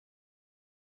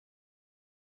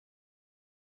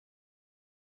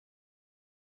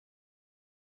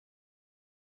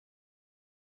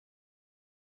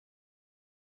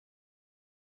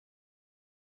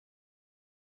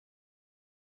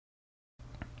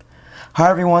Hi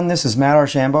everyone, this is Matt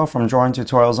Archambault from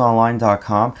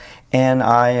drawingtutorialsonline.com, and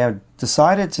I have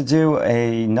decided to do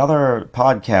another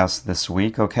podcast this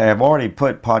week. Okay, I've already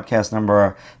put podcast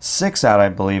number 6 out, I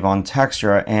believe, on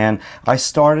texture, and I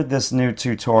started this new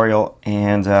tutorial,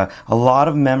 and a lot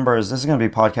of members, this is going to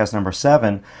be podcast number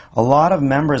 7, a lot of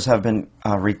members have been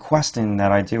requesting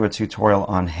that I do a tutorial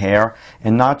on hair,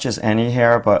 and not just any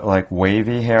hair, but like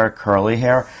wavy hair, curly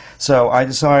hair. So I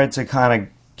decided to kind of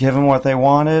give them what they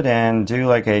wanted and do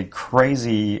like a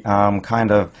crazy kind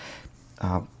of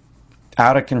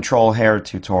out of control hair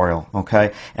tutorial,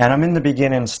 okay? And I'm in the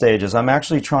beginning stages. I'm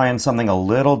actually trying something a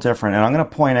little different, and I'm going to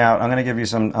point out, I'm going to give you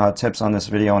some tips on this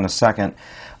video in a second.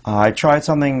 I tried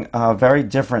something very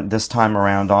different this time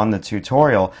around on the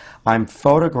tutorial. I'm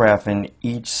photographing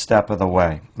each step of the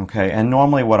way, okay? And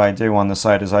normally what I do on the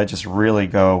site is I just really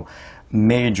go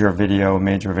major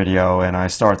video, and I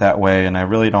start that way, and I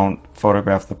really don't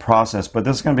photograph the process. But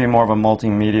this is going to be more of a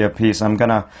multimedia piece. I'm going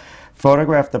to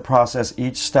photograph the process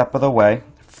each step of the way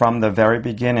from the very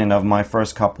beginning of my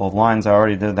first couple of lines. I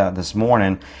already did that this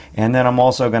morning, and then I'm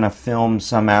also going to film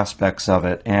some aspects of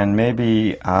it, and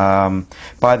maybe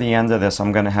by the end of this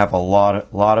I'm going to have a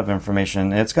lot of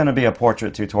information. It's going to be a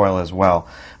portrait tutorial as well.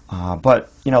 But,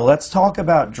 you know, let's talk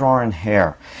about drawing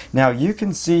hair. Now, you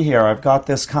can see here I've got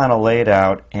this kind of laid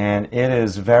out, and it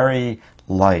is very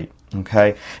light,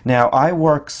 okay? Now, I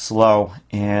work slow,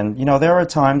 and, you know, there are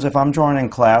times if I'm drawing in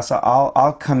class,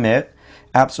 I'll commit.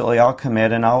 Absolutely, I'll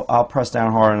commit, and I'll press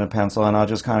down hard on the pencil, and I'll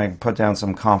just kind of put down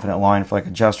some confident line for like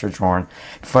a gesture drawing.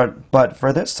 But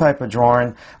for this type of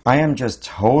drawing, I am just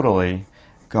totally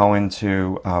going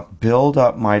to build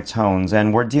up my tones,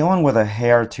 and we're dealing with a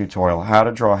hair tutorial, how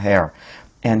to draw hair,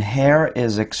 and hair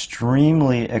is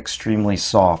extremely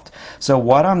soft. So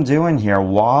what I'm doing here,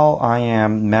 while I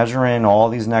am measuring all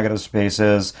these negative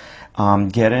spaces,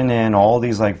 getting in all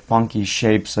these like funky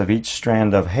shapes of each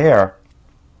strand of hair,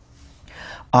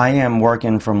 I am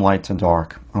working from light to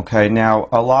dark. Okay, now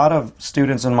a lot of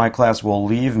students in my class will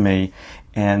leave me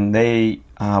and they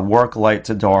work light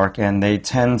to dark, and they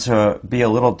tend to be a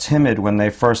little timid when they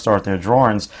first start their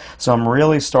drawings. So I'm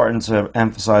really starting to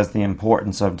emphasize the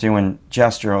importance of doing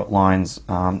gesture lines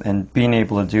and being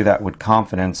able to do that with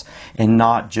confidence and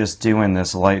not just doing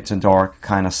this light to dark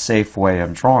kind of safe way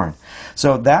of drawing.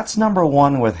 So that's number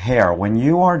one with hair. When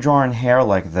you are drawing hair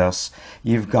like this,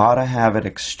 you've got to have it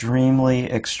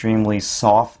extremely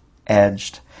soft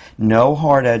edged, no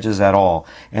hard edges at all.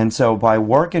 And so by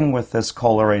working with this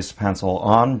Col-Erase pencil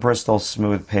on Bristol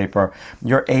smooth paper,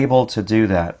 you're able to do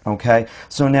that, okay?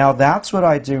 So now that's what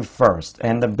I do first.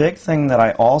 And the big thing that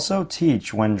I also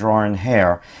teach when drawing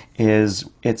hair is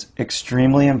it's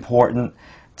extremely important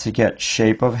to get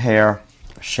shape of hair,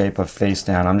 shape of face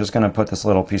down. I'm just going to put this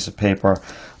little piece of paper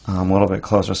a little bit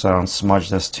closer so I don't smudge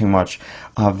this too much.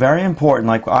 Very important,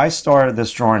 like I started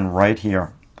this drawing right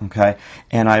here. Okay,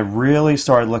 and I really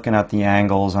started looking at the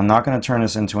angles. I'm not going to turn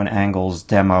this into an angles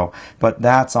demo, but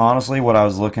that's honestly what I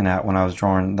was looking at when I was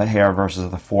drawing the hair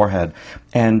versus the forehead.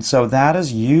 And so that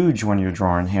is huge when you're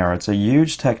drawing hair. It's a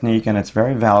huge technique, and it's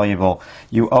very valuable.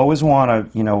 You always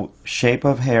want to, you know, shape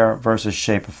of hair versus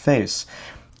shape of face,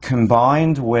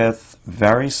 combined with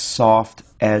very soft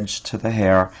edge to the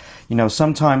hair. You know,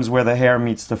 sometimes where the hair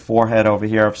meets the forehead over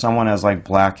here, if someone has like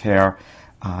black hair,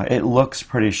 it looks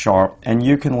pretty sharp, and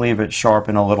you can leave it sharp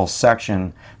in a little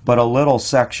section, but a little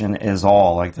section is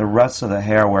all. Like the rest of the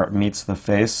hair where it meets the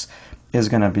face is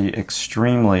going to be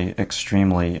extremely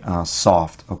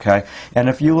soft, okay? And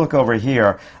if you look over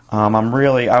here, I'm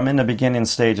in the beginning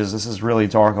stages. This is really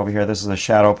dark over here. This is the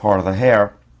shadow part of the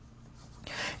hair.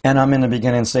 And I'm in the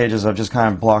beginning stages of just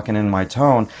kind of blocking in my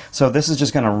tone. So this is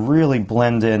just going to really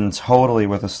blend in totally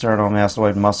with the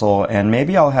sternomastoid muscle, and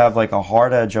maybe I'll have like a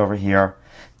hard edge over here.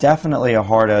 Definitely a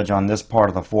hard edge on this part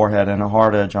of the forehead and a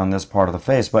hard edge on this part of the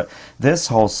face, but this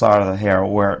whole side of the hair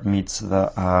where it meets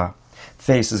the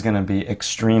face is going to be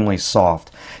extremely soft.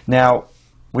 Now,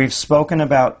 we've spoken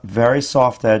about very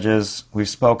soft edges, we've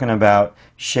spoken about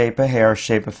shape of hair,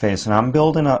 shape of face, and I'm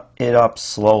building it up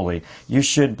slowly. You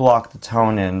should block the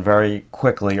tone in very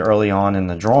quickly early on in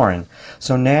the drawing.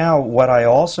 So now what I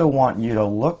also want you to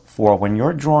look for when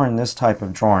you're drawing this type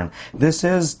of drawing, this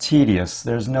is tedious.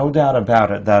 There's no doubt about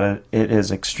it that it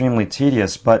is extremely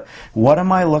tedious, but what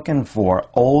am I looking for?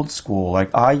 Old school.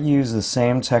 Like I use the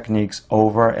same techniques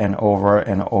over and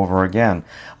over again.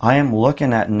 I am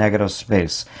looking at negative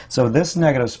space. So this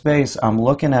negative space, I'm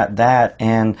looking at that,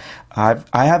 and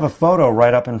I have a photo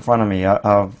right up in front of me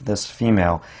of this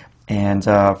female, and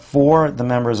for the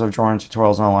members of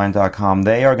drawingtutorialsonline.com,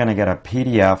 they are going to get a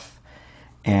PDF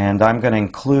And I'm going to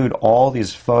include all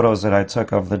these photos that I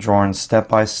took of the drawing step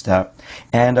by step.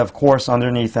 And of course,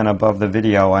 underneath and above the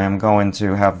video, I am going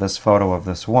to have this photo of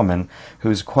this woman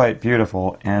who's quite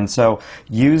beautiful. And so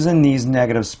using these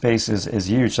negative spaces is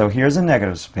huge. So here's a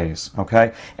negative space,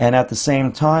 okay? And at the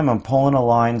same time, I'm pulling a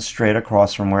line straight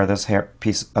across from where this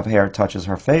piece of hair touches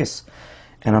her face.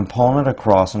 And I'm pulling it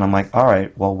across, and I'm like, all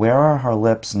right, well, where are her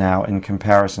lips now in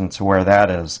comparison to where that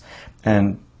is?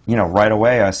 And you know, right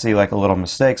away I see like a little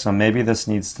mistake, so maybe this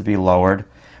needs to be lowered,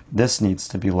 this needs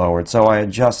to be lowered, so I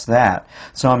adjust that.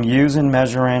 So I'm using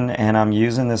measuring, and I'm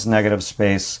using this negative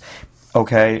space,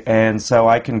 okay, and so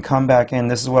I can come back in.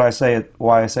 This is what I say,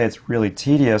 why I say it's really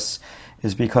tedious,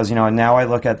 is because, you know, now I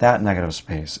look at that negative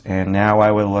space, and now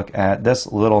I would look at this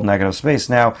little negative space.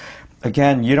 Now,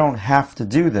 again, you don't have to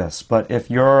do this, but if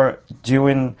you're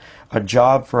doing a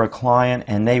job for a client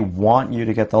and they want you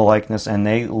to get the likeness, and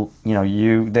they, you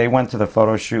know, they went to the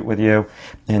photo shoot with you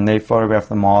and they photographed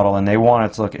the model and they want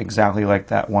it to look exactly like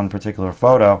that one particular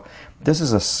photo, this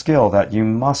is a skill that you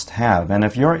must have. And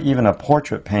if you're even a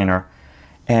portrait painter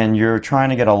and you're trying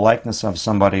to get a likeness of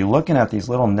somebody, looking at these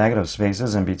little negative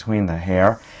spaces in between the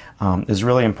hair is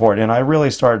really important. And I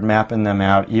really started mapping them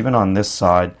out even on this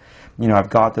side. You know,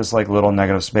 I've got this like little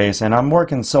negative space, and I'm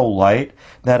working so light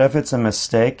that if it's a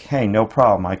mistake, hey, no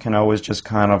problem. I can always just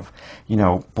kind of, you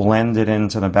know, blend it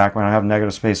into the background. I have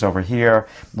negative space over here,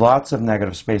 lots of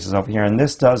negative spaces over here, and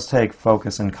this does take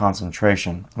focus and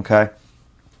concentration, okay?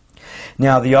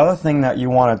 Now, the other thing that you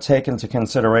want to take into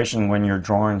consideration when you're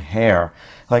drawing hair,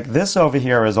 like this over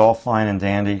here is all fine and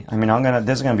dandy. I mean,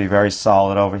 this is going to be very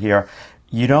solid over here.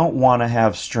 You don't want to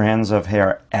have strands of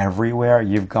hair everywhere.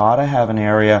 You've got to have an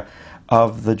area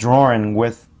of the drawing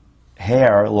with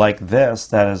hair like this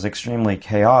that is extremely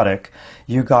chaotic.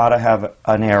 You got to have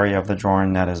an area of the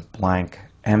drawing that is blank,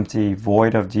 empty,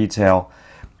 void of detail.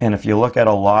 And if you look at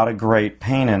a lot of great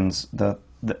paintings,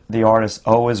 the artist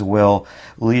always will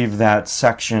leave that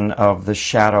section of the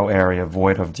shadow area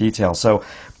void of detail. So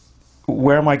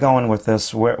where am I going with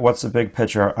this? What's the big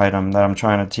picture item that I'm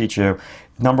trying to teach you?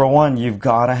 Number one, you've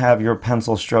got to have your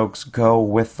pencil strokes go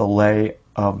with the lay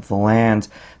of the land,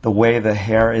 the way the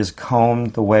hair is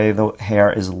combed, the way the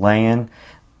hair is laying,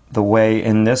 the way,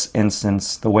 in this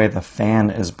instance, the way the fan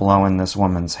is blowing this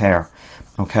woman's hair.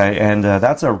 Okay, and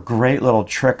that's a great little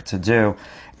trick to do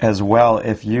as well.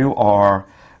 If you are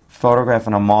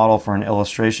photographing a model for an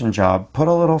illustration job, put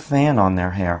a little fan on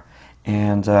their hair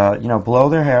and you know, blow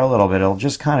their hair a little bit. It'll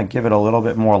just kind of give it a little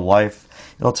bit more life.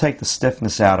 It'll take the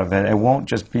stiffness out of it. It won't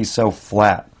just be so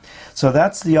flat. So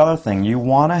that's the other thing. You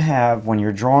want to have, when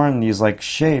you're drawing these like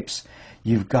shapes,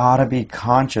 you've got to be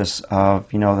conscious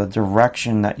of, you know, the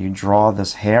direction that you draw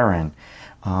this hair in.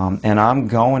 And I'm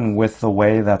going with the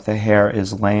way that the hair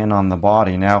is laying on the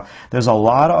body. Now, there's a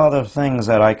lot of other things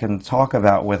that I can talk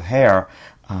about with hair,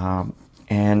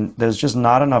 and there's just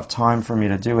not enough time for me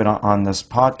to do it on this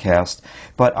podcast.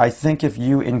 But I think if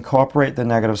you incorporate the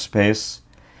negative space,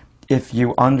 if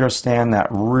you understand that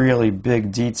really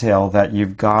big detail that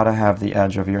you've got to have the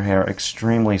edge of your hair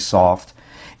extremely soft,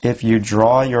 if you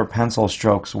draw your pencil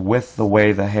strokes with the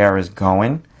way the hair is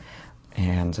going,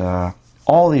 and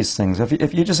all these things,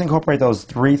 if you just incorporate those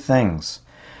three things,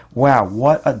 wow,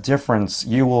 what a difference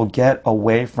you will get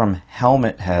away from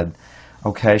helmet head.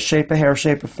 Okay, shape of hair,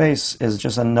 shape of face is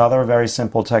just another very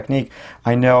simple technique.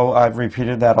 I know I've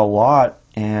repeated that a lot,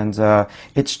 and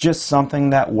it's just something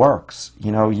that works.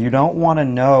 You know, you don't want to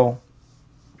know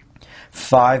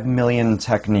 5 million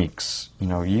techniques. You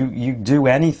know, you do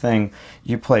anything,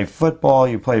 you play football,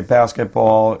 you play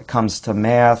basketball, it comes to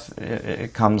math,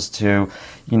 it comes to,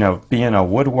 you know, being a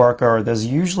woodworker. There's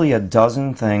usually a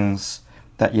dozen things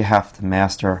that you have to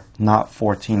master, not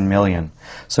 14 million.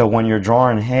 So when you're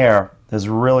drawing hair, there's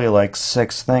really like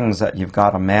 6 things that you've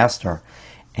got to master.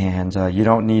 And you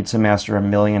don't need to master 1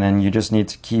 million, and you just need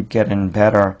to keep getting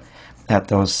better at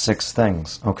those 6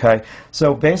 things, okay?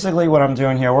 So basically what I'm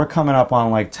doing here, we're coming up on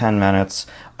like 10 minutes.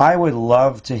 I would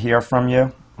love to hear from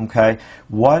you, okay?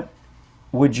 What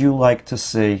would you like to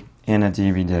see in a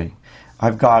DVD?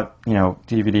 I've got, you know,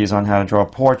 DVDs on how to draw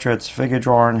portraits, figure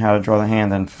drawing, how to draw the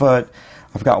hand and foot.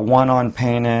 I've got one on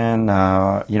painting,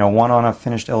 you know, one on a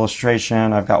finished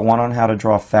illustration. I've got one on how to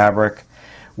draw fabric.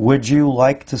 Would you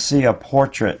like to see a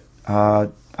portrait,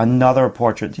 another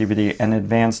portrait DVD, an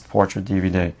advanced portrait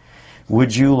DVD?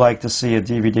 Would you like to see a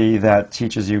DVD that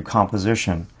teaches you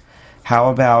composition? How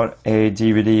about a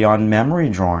DVD on memory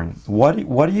drawing? What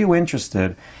are you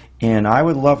interested in? I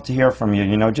would love to hear from you.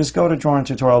 You know, just go to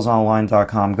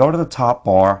drawingtutorialsonline.com, go to the top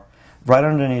bar, right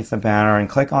underneath the banner and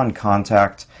click on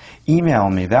contact. Email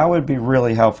me. That would be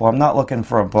really helpful. I'm not looking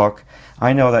for a book.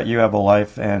 I know that you have a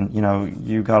life and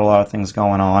you got a lot of things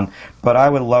going on, but I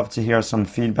would love to hear some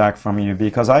feedback from you,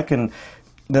 because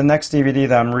the next DVD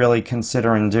that I'm really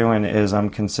considering doing is I'm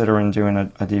considering doing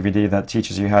a DVD that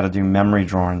teaches you how to do memory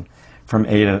drawing from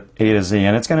A to Z,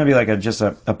 and it's going to be like just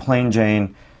a plain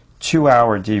Jane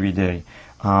 2-hour DVD.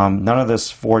 None of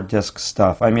this 4-disc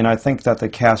stuff. I mean, I think that the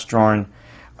cast drawing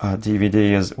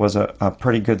DVD was a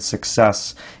pretty good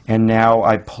success, and now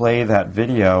I play that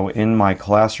video in my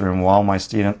classroom while my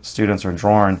students are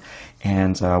drawing,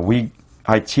 and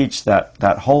I teach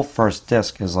that whole first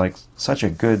disc is like such a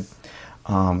good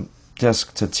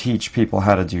disc to teach people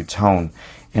how to do tone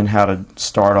and how to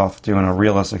start off doing a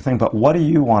realistic thing. But what do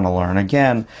you want to learn?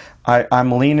 Again,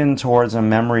 I'm leaning towards a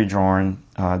memory drawing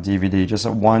DVD, just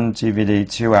a 1 DVD,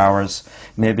 2 hours,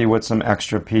 maybe with some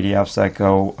extra PDFs that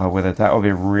go with it. That would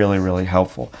be really, really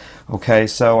helpful. Okay,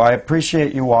 so I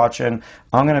appreciate you watching.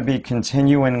 I'm going to be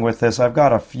continuing with this. I've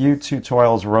got a few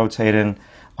tutorials rotating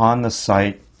on the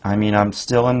site. I mean, I'm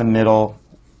still in the middle,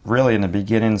 really in the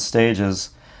beginning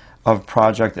stages of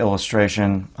project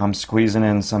illustration. I'm squeezing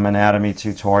in some anatomy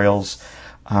tutorials.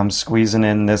 I'm squeezing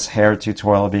in this hair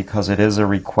tutorial because it is a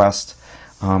request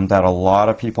that a lot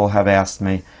of people have asked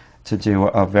me to do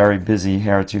a very busy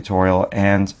hair tutorial.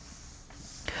 And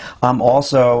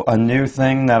also a new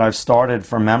thing that I've started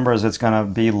for members, it's going to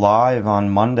be live on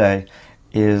Monday,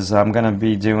 is I'm going to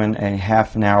be doing a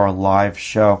half-an-hour live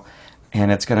show,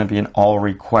 and it's going to be an all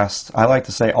request. I like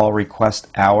to say all request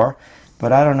hour,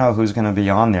 but I don't know who's going to be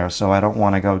on there, so I don't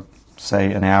want to go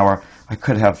say an hour. I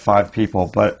could have 5 people,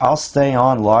 but I'll stay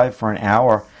on live for an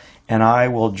hour and I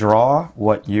will draw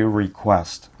what you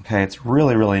request. Okay, it's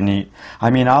really, really neat. I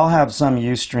mean, I'll have some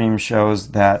Ustream shows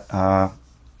that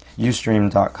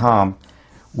ustream.com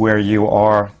where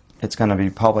it's going to be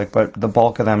public, but the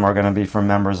bulk of them are going to be for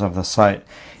members of the site.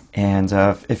 And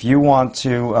if you want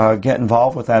to get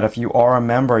involved with that, if you are a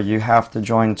member, you have to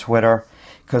join Twitter,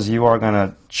 because you are going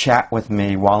to chat with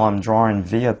me while I'm drawing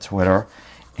via Twitter.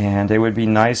 And it would be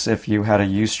nice if you had a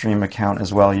Ustream account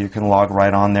as well. You can log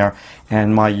right on there.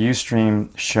 And my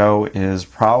Ustream show is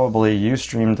probably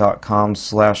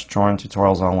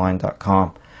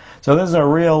ustream.com/drawingtutorialsonline.com. So this is a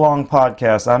real long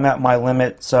podcast. I'm at my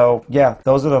limit. So yeah,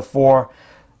 those are the 4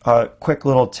 quick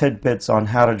little tidbits on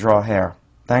how to draw hair.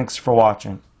 Thanks for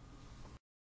watching.